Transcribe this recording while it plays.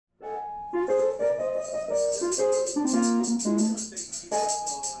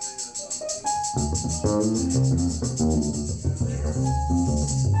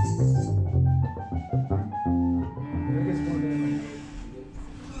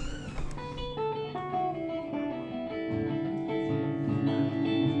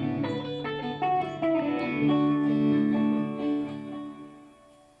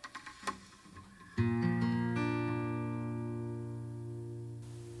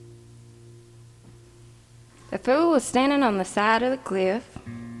The fool was standing on the side of the cliff,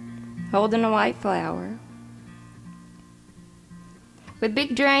 holding a white flower. With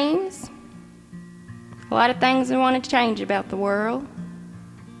big dreams, a lot of things we want to change about the world,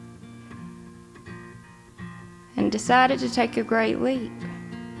 and decided to take a great leap.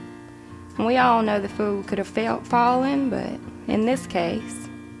 And we all know the fool could have fallen, but in this case,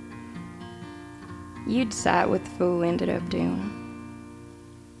 you decide what the fool ended up doing.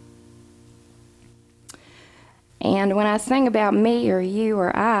 And when I sing about me or you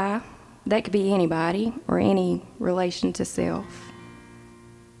or I, that could be anybody or any relation to self.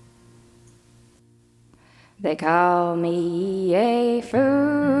 They call me a fool.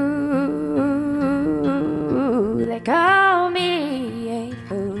 They call me a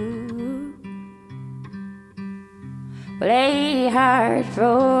fool. Well, a heart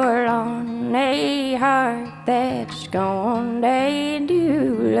forlorn, a heart that's gone, a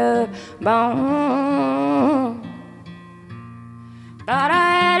new love born. Thought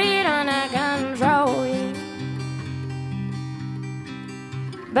I had it under control, yeah.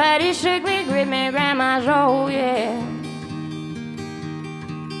 But it shook me, gripped me, grabbed my soul, yeah.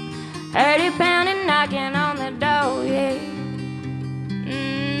 Heard it pounding, knocking on the door, yeah.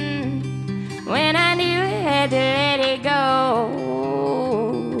 When I knew I had to let it go.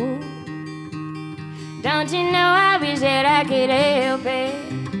 Don't you know I wish that I could help it?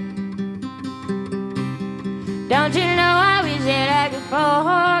 Don't you know I wish that I could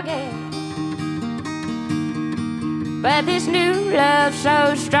forget? But this new love's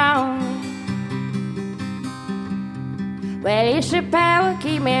so strong. Well, it's your power,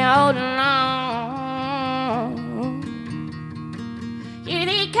 keep me holding on. You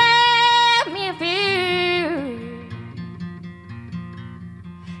they call me a fool.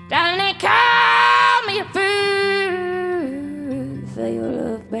 Darling, they call me a fool for your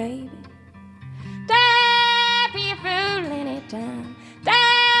love, baby. Don't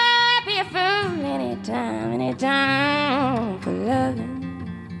be a fool anytime, anytime for loving.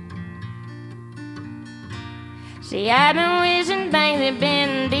 See, I've been wishing things had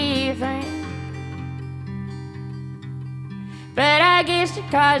been different, but I guess the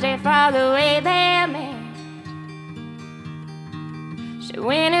cards they fall the way they're meant. So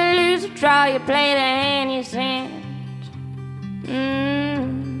win or lose or draw, you play the hand you sent.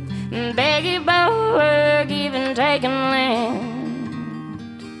 Beg you both, give and take and lend.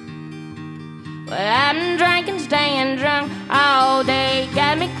 Well, I've been drinking, staying drunk all day.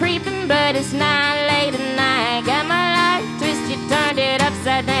 Got me creeping, but it's not late at night. Got my life twisted, turned it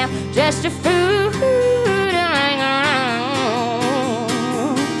upside down. Just a fool to hang around.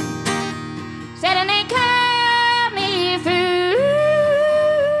 Said and they call me a fool.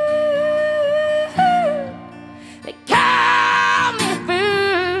 They call me a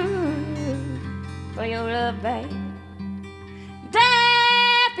fool for your love, babe.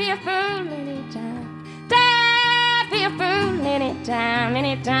 Don't be a fool anytime. Don't be a fool anytime,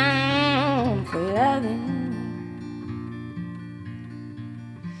 anytime for loving.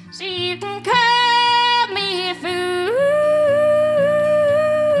 So you can call me a fool.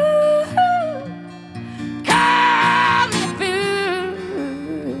 Call me a fool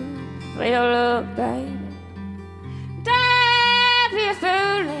for your love, baby. Don't be a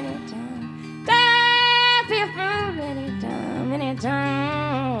fool anytime. Don't be a fool anytime,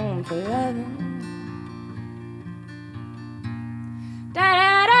 anytime for loving.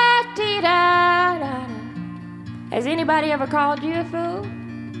 Da-da-da-dee-da-da-da. Has anybody ever called you a fool?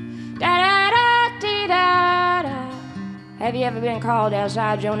 Da-da-da-dee-da-da. Have you ever been called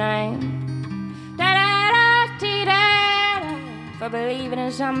outside your name? Da-da-da-dee-da-da. For believing in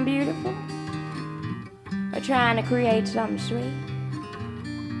something beautiful or trying to create something sweet?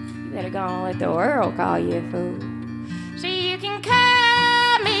 You better go and let the world call you a fool. So you can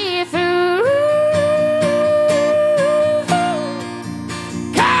call me a fool.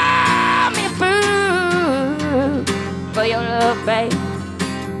 Call me a fool for your love, babe.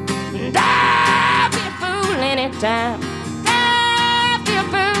 Don't be a fool anytime. Don't be a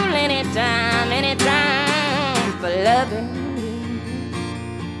fool anytime, anytime for loving.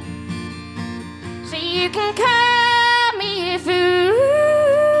 So you can call me a fool.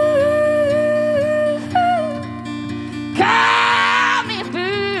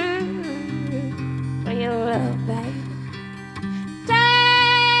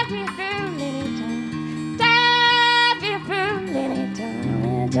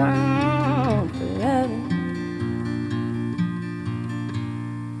 done for loving.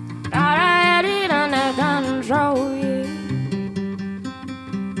 Thought I had it under control, yeah.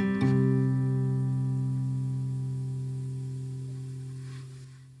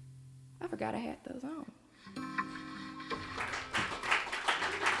 I forgot I had those on.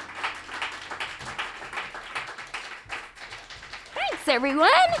 Thanks, everyone.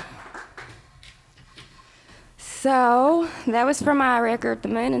 So, that was from my record, The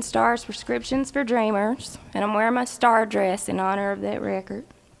Moon and Stars Prescriptions for Dreamers, and I'm wearing my star dress in honor of that record.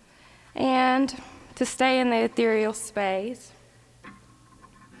 And to stay in the ethereal space,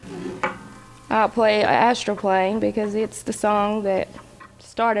 I'll play Astral Plane because it's the song that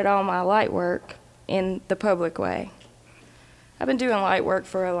started all my light work in the public way. I've been doing light work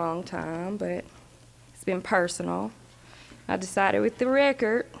for a long time, but it's been personal. I decided with the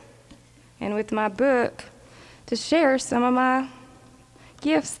record and with my book to share some of my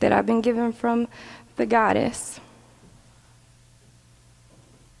gifts that I've been given from the goddess.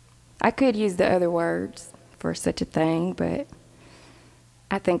 I could use the other words for such a thing, but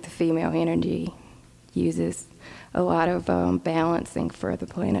I think the female energy uses a lot of balancing for the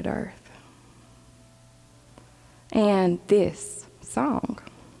planet Earth. And this song.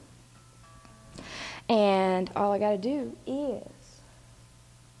 And all I gotta do is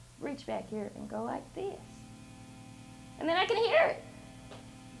reach back here and go like this. And then I can hear it.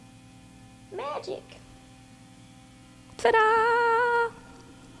 Magic. Ta-da!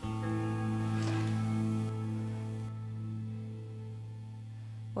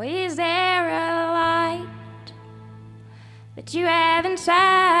 Well, is there a light that you have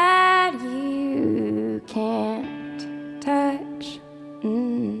inside you can't touch?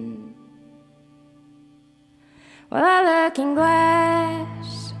 Well, a looking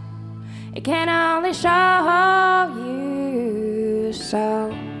glass, it can only show you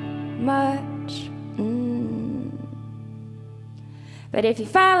so much. But if you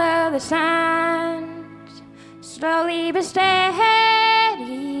follow the signs, slowly but steady,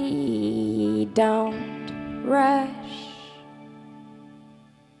 don't rush,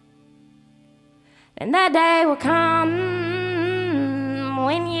 and that day will come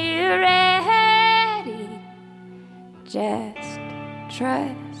when you're ready. Just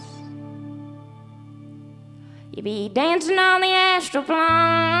trust. You be dancing on the astral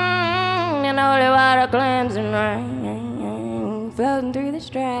plane in holy water, cleansing rain, floating through the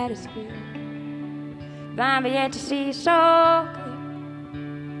stratosphere. Blind, but yet you see so clear.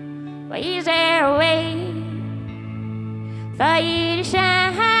 Well, is there a way for you to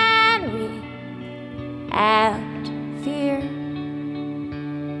shine without fear?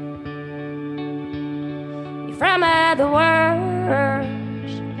 You're from other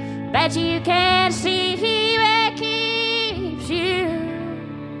worlds, but you can't see what keeps you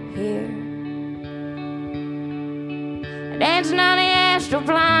here. Dancing on the astral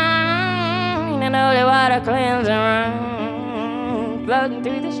plane and holy water cleansing rain, floating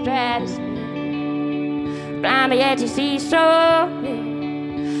through the stratosphere. Blind, but yet you see so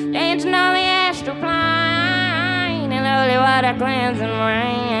clear. Dancing on the astral plane and holy water cleansing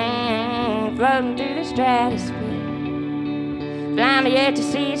rain, floating through the stratosphere. Blind, but yet you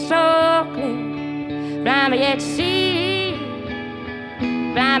see so clear. Blind, but yet you see.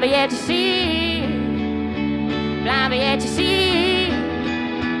 Blind, but yet you see. Blind, but yet you see.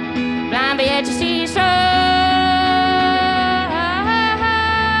 Blind, but yet you see so.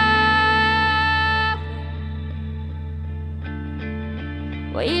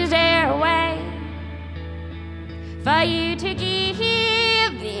 Well, is there a way for you to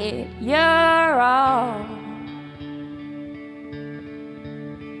give it your all?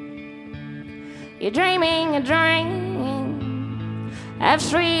 You're dreaming a dream of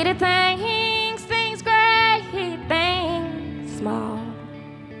sweeter things, things great, things small.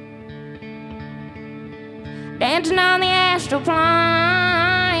 Dancing on the astral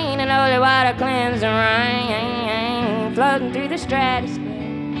plane and holy water cleansing rain, floating through the stratosphere.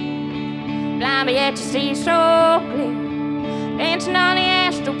 Blind, but yet you see so clear. Dancing on the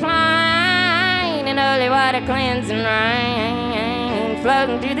astral plane and holy water cleansing rain,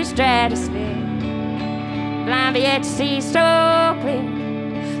 floating through the stratosphere. Blind, but yet you see so clear.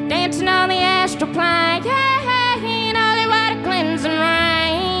 Dancing on the astral plane, and holy water cleansing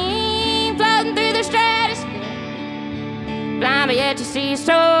rain, floating through the stratosphere. Blind, but yet you see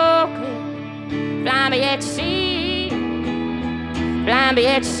so clear. Blind, but yet you see. Blind, but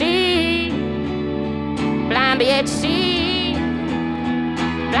yet you see. Blind, but yet you see.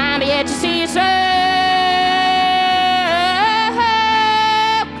 Blind, but yet you see so.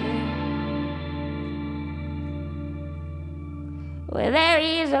 Well, there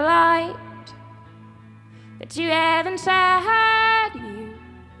is a light that you have inside you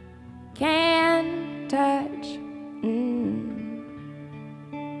can touch.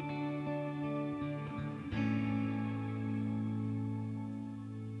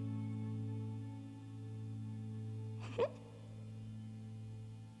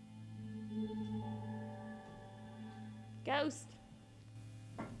 Ghost.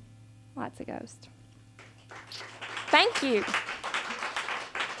 Lots of ghost. Thank you.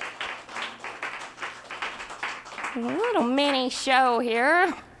 A little mini show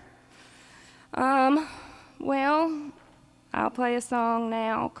here. Well, I'll play a song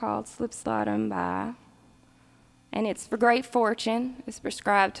now called Slip Slide On By. And it's for great fortune. It's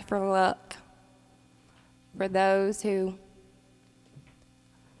prescribed for luck. For those who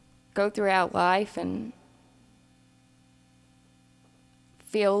go throughout life and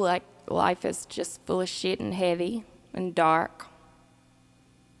feel like life is just full of shit and heavy and dark.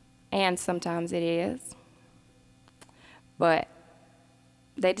 And sometimes it is. But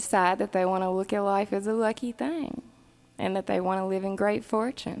they decide that they want to look at life as a lucky thing and that they want to live in great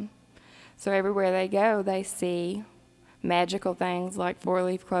fortune. So everywhere they go, they see magical things like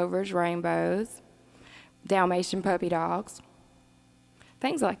four-leaf clovers, rainbows, Dalmatian puppy dogs,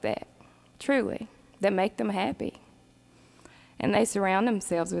 things like that, truly, that make them happy. And they surround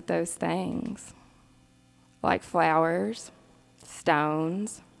themselves with those things, like flowers,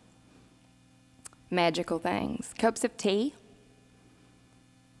 stones, magical things, cups of tea,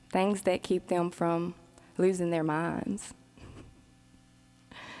 things that keep them from losing their minds.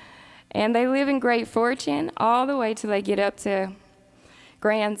 And they live in great fortune all the way till they get up to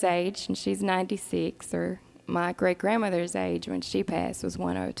Gran's age, and she's 96, or my great-grandmother's age when she passed was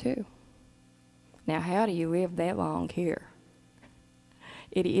 102. Now, how do you live that long here?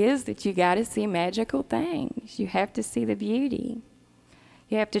 It is that you got to see magical things. You have to see the beauty.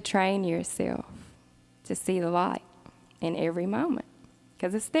 You have to train yourself to see the light in every moment,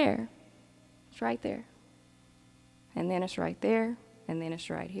 because it's there. It's right there. And then it's right there, and then it's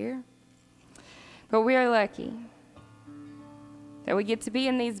right here. But we are lucky that we get to be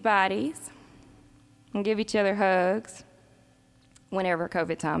in these bodies and give each other hugs whenever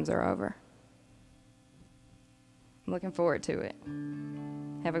COVID times are over. I'm looking forward to it.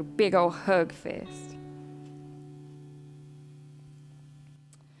 Have a big old hug fest.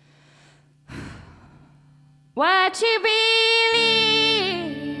 What you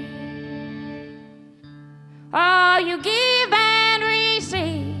believe, all you give and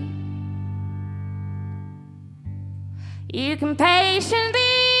receive. You can patiently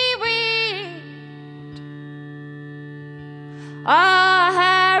wait, or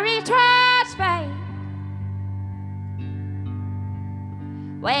hurry towards fate,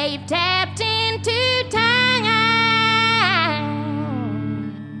 where you've tapped into time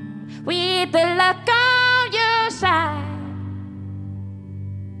with the luck on your side,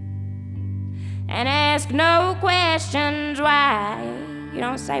 and ask no questions why. You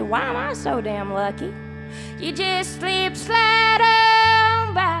don't say, why am I so damn lucky? You just slip, slide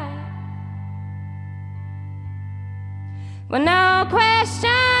on by. Well, no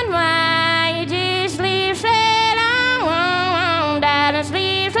question why. You just slip, slide on down and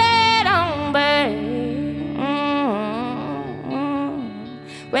slip, slide on by.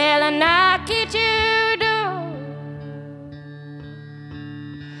 Well, I knock at your door,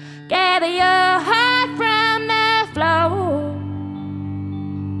 gather your heart from the floor.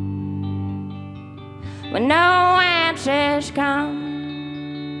 When no answers come,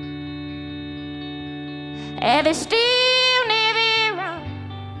 and they still never run.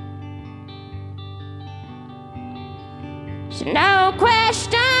 So no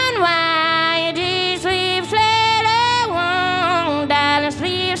question why. You just sleep, slide on, darling,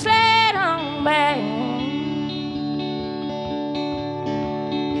 sleep, slide on back.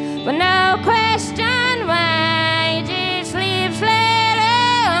 But no question why. You just sleep, slide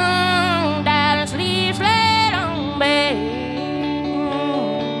on, darling, sleep, slide on back.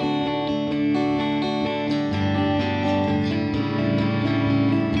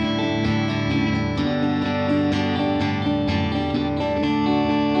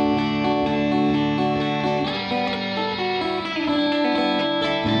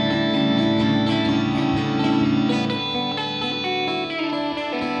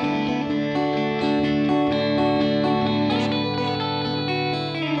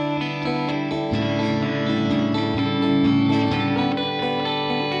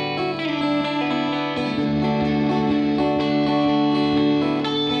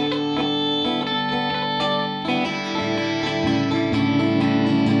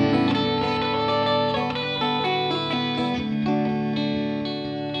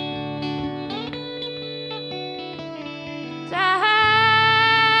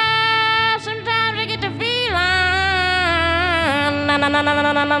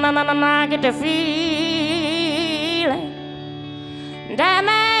 I get the feeling that I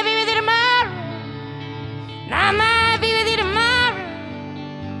might be with you tomorrow, and I might be with you tomorrow,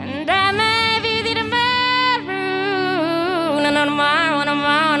 and I might be with you tomorrow, and tomorrow,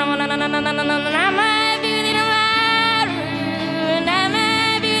 tomorrow, and I might be with you tomorrow, and I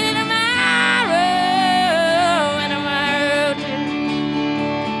might be with you tomorrow, and tomorrow too.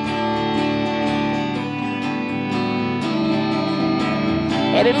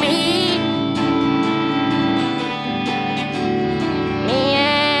 It'll be me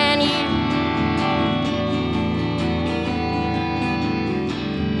and you.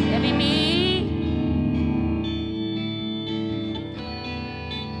 It'll be me,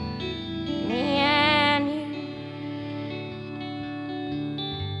 and you.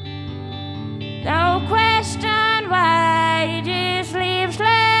 No question why you just sleep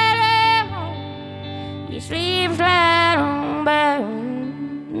slide on. You sleep slide on by.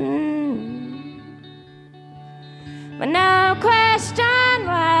 But no question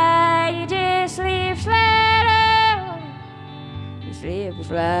why you just sleep slide on. You sleep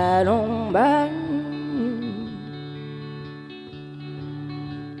slide on by.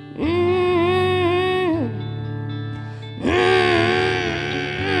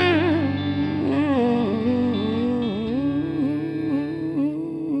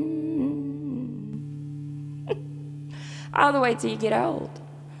 All the way till you get old.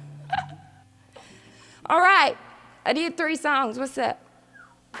 All right. I did 3 songs. What's up?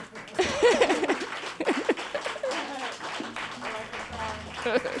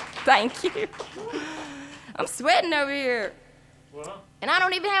 Thank you. I'm sweating over here. Well, and I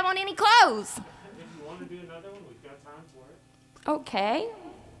don't even have on any clothes. If you want to do another one, we've got time for it. Okay.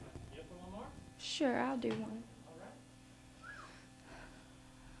 Yep, one more? Sure, I'll do one.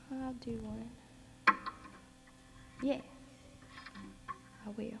 All right. I'll do one. Yeah. I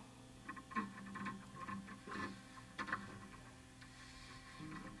will.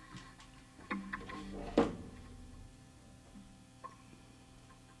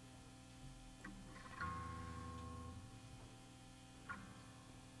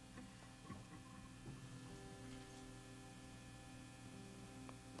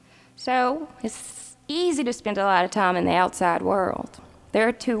 So, it's easy to spend a lot of time in the outside world. There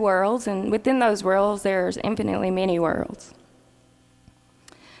are 2 worlds, and within those worlds, there's infinitely many worlds.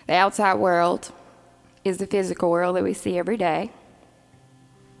 The outside world is the physical world that we see every day.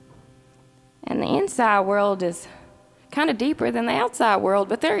 And the inside world is kind of deeper than the outside world,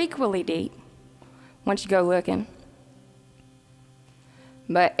 but they're equally deep once you go looking.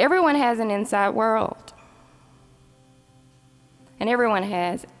 But everyone has an inside world. And everyone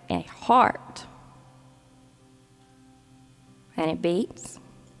has a heart. And it beats.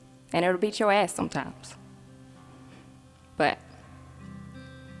 And it'll beat your ass sometimes. But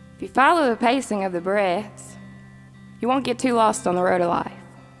if you follow the pacing of the breaths, you won't get too lost on the road of life.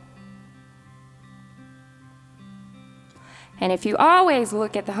 And if you always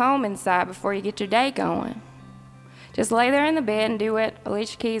look at the home inside before you get your day going, just lay there in the bed and do what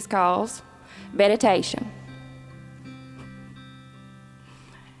Alicia Keys calls meditation.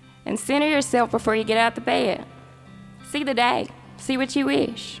 And center yourself before you get out the bed. See the day. See what you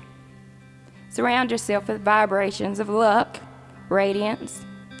wish. Surround yourself with vibrations of luck, radiance,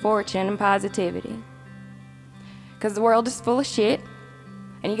 fortune, and positivity. Because the world is full of shit,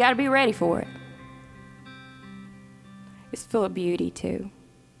 and you got to be ready for it. It's full of beauty, too.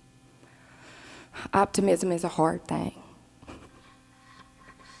 Optimism is a hard thing.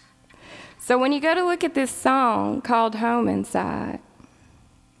 So when you go to look at this song called Home Inside,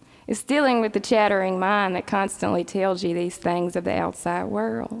 it's dealing with the chattering mind that constantly tells you these things of the outside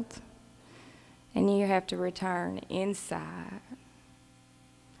world. And you have to return inside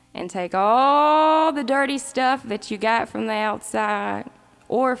and take all the dirty stuff that you got from the outside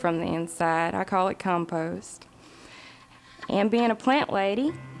or from the inside. I call it compost. And being a plant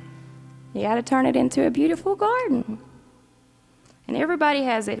lady, you got to turn it into a beautiful garden. And everybody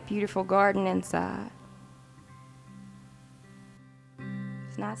has a beautiful garden inside.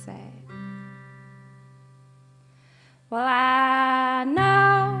 It's not sad. Well, I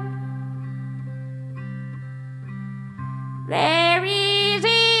know there is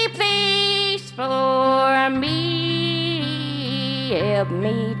a place for me. Help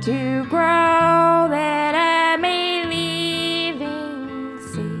me to grow that I may live and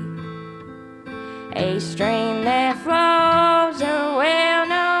see a stream that flows a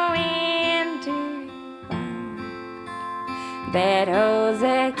well-known winter bond that holds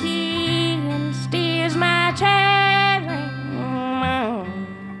a key and steers my traveling on.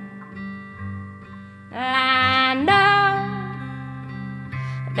 I know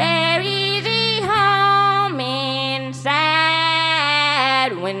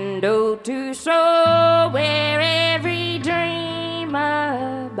that window to soar where every dream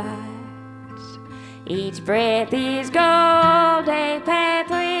abides. Each breath is gold, a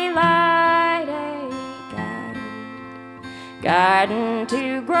pathway light, a garden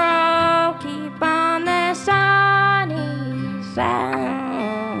to grow. Keep on the sunny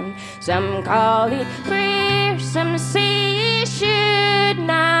side. Some call it prayer, some say it should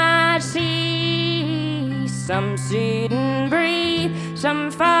not cease. Some sit and breathe,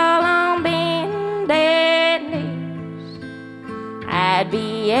 some fall on bended knees. I'd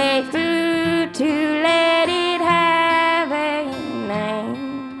be a fool to let it have a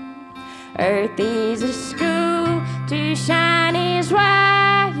name. Earth is a school, to shine is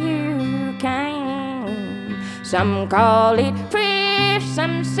why you came. Some call it prayer,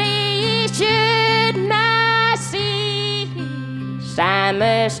 some say it should not cease. I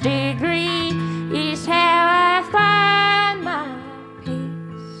must agree, is how I find my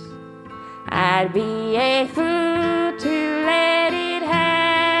peace. I'd be a fool to let it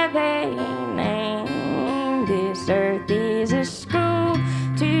have a name. This earth is a school,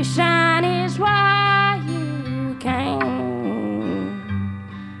 to shine is why you came.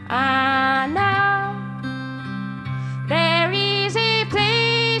 I know there is a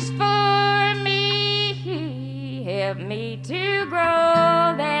place for me. Help me to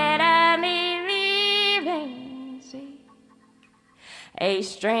grow that I may live and see. A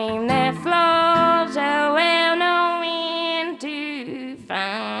stream that flows, a well-known wind to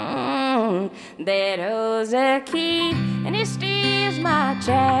find, that holds a key and it steers my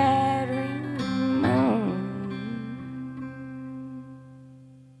chattering mind.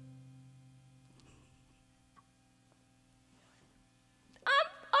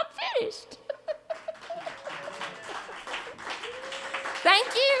 I'm finished.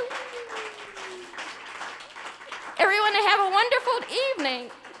 Thank you. Everyone, have a wonderful evening.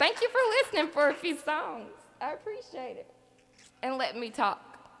 Thank you for listening for a few songs. I appreciate it. And let me talk.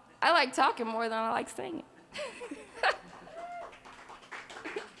 I like talking more than I like singing.